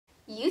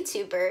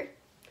YouTuber?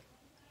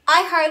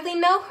 I hardly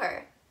know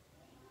her.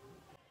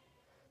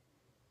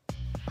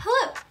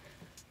 Hello,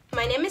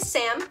 my name is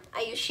Sam.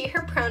 I use she,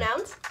 her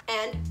pronouns,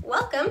 and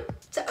welcome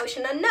to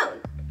Ocean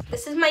Unknown.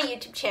 This is my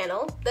YouTube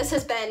channel. This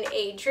has been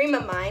a dream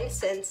of mine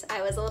since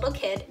I was a little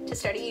kid to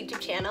start a YouTube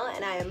channel,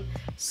 and I am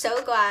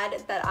so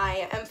glad that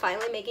I am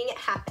finally making it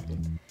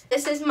happen.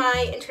 This is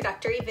my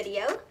introductory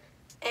video,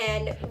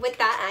 and with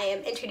that I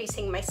am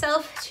introducing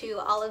myself to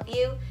all of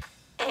you,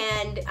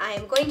 and I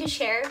am going to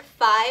share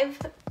 5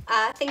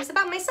 things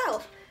about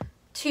myself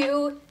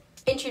to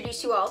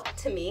introduce you all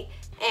to me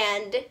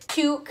and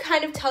to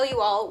kind of tell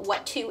you all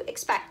what to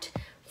expect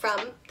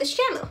from this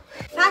channel.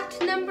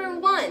 Fact number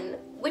 1,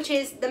 which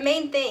is the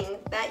main thing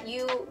that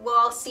you will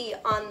all see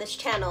on this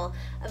channel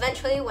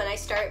eventually when I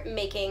start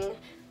making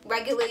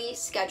regularly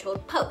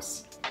scheduled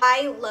posts.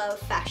 I love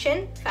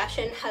fashion.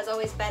 Fashion has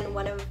always been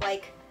one of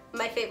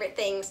my favorite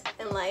things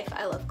in life.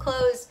 I love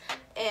clothes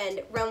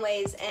and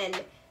runways,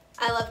 and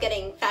I love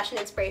getting fashion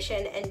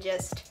inspiration and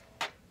just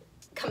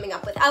coming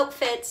up with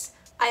outfits.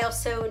 I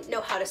also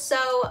know how to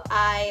sew.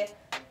 I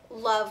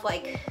love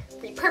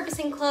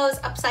repurposing clothes,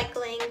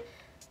 upcycling,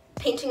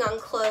 painting on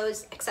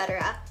clothes,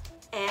 etc.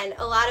 And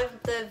a lot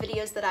of the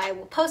videos that I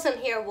will post on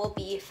here will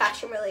be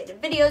fashion related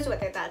videos,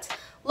 whether that's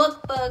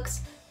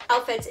lookbooks,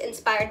 outfits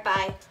inspired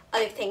by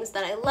other things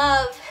that I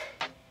love,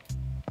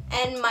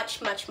 and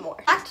much, much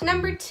more. Fact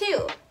number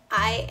 2,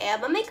 I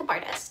am a makeup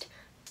artist.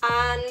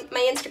 On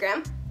my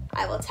Instagram,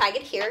 I will tag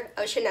it here,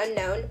 Ocean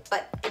Unknown,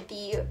 but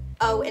the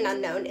O in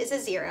unknown is a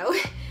 0.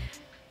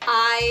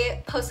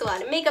 I post a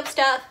lot of makeup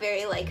stuff,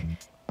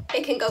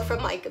 it can go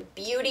from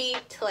beauty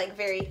to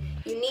very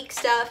unique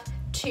stuff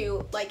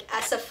to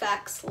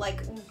SFX,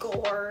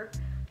 gore.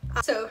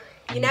 So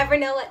you never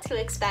know what to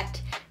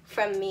expect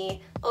from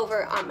me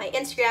over on my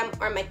Instagram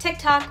or my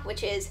TikTok,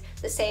 which is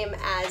the same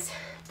as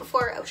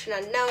before, Ocean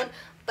Unknown,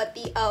 but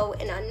the O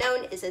in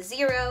unknown is a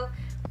 0.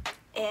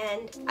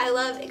 And I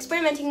love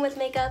experimenting with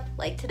makeup.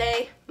 Like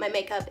today, my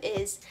makeup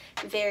is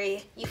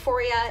very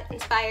Euphoria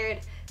inspired.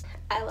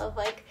 I love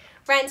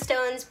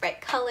rhinestones, bright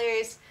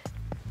colors,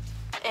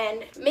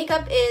 and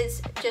makeup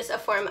is just a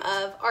form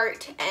of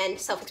art and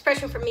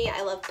self-expression for me.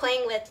 I love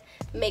playing with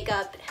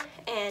makeup,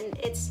 and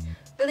it's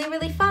really,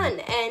 really fun,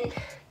 and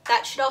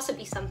that should also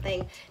be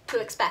something to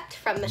expect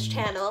from this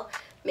channel.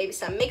 Maybe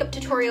some makeup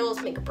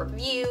tutorials, makeup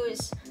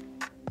reviews,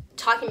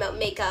 talking about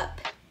makeup,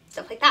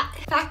 stuff like that.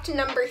 Fact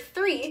number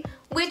 3,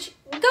 which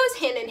goes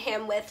hand in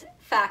hand with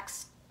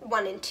facts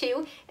 1 and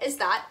 2, is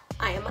that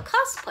I am a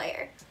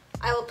cosplayer.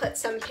 I will put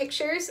some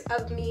pictures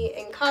of me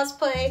in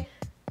cosplay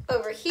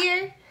over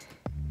here.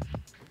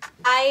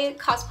 I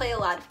cosplay a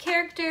lot of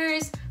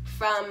characters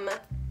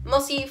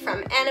mostly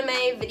from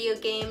anime, video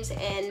games,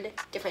 and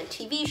different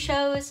TV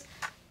shows.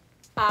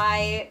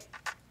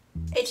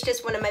 It's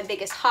just one of my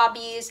biggest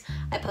hobbies.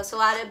 I post a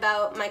lot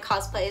about my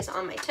cosplays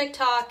on my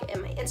TikTok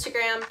and my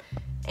Instagram,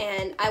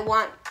 and I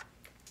want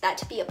that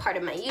to be a part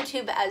of my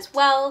YouTube as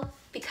well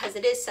because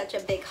it is such a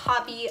big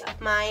hobby of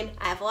mine.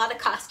 I have a lot of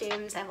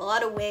costumes, I have a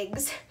lot of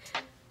wigs,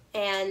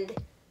 and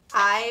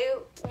I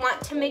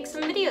want to make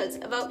some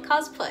videos about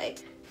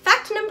cosplay.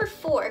 Fact number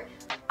 4,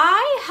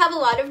 I have a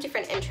lot of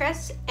different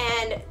interests,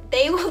 and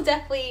they will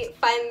definitely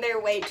find their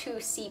way to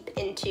seep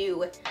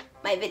into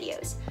my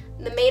videos.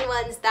 The main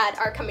ones that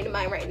are coming to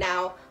mind right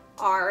now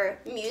are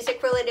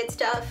music related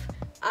stuff.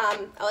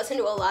 I listen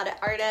to a lot of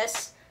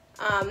artists.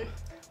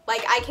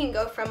 I can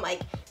go from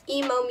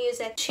emo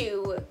music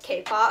to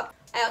K-pop.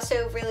 I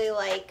also really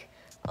like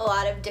a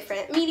lot of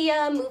different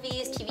media,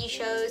 movies, TV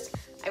shows.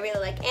 I really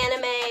like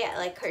anime, I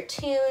like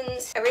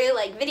cartoons. I really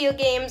like video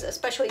games,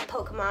 especially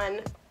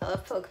Pokemon. I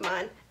love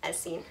Pokemon, as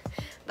seen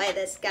by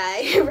this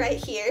guy right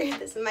here.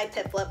 This is my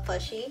Piplup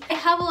plushie. I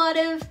have a lot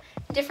of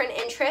different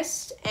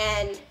interests,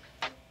 and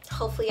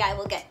hopefully I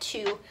will get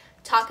to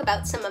talk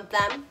about some of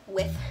them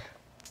with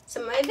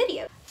some of my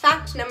videos.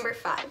 Fact number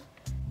 5.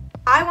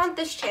 I want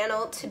this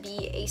channel to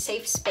be a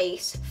safe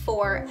space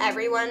for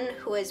everyone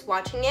who is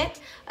watching it,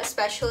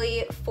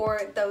 especially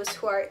for those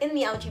who are in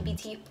the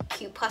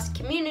LGBTQ+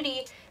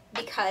 community,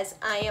 because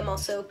I am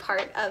also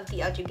part of the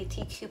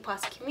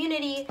LGBTQ+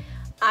 community.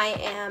 I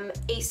am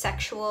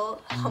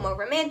asexual,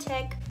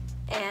 homo-romantic,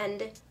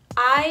 and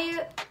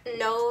I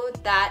know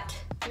that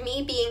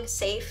me being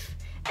safe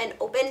and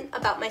open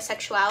about my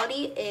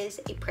sexuality is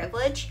a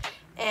privilege,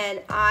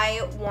 and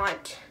I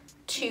want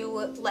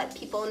to let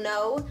people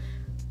know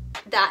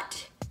that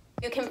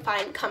you can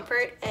find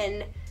comfort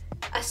in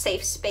a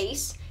safe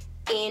space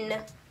in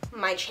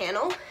my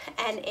channel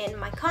and in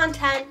my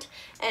content,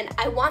 and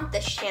I want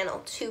this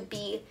channel to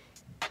be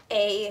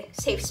a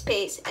safe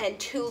space and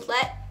to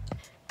let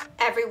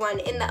everyone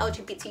in the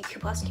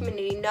LGBTQ+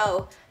 community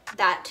know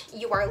that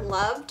you are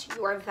loved,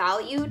 you are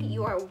valued,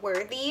 you are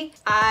worthy.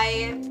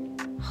 I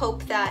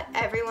hope that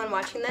everyone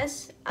watching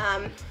this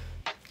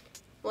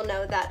will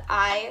know that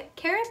I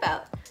care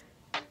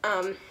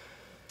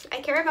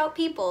about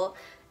people,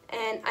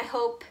 and I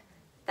hope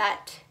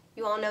that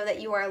you all know that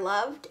you are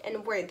loved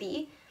and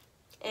worthy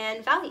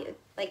and valued,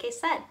 like I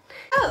said.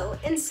 So,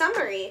 in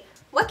summary,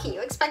 what can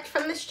you expect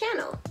from this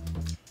channel?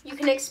 You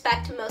can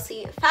expect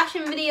mostly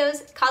fashion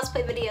videos,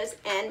 cosplay videos,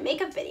 and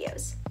makeup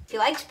videos. If you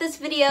liked this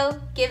video,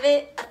 give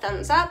it a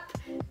thumbs up.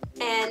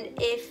 And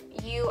if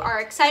you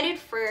are excited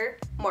for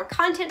more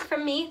content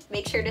from me,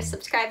 make sure to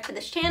subscribe to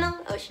this channel,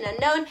 Ocean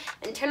Unknown,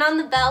 and turn on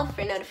the bell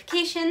for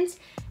notifications.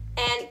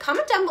 And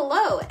comment down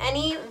below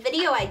any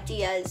video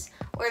ideas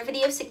or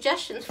video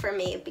suggestions for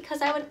me,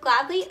 because I would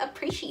gladly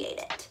appreciate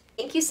it.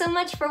 Thank you so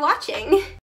much for watching.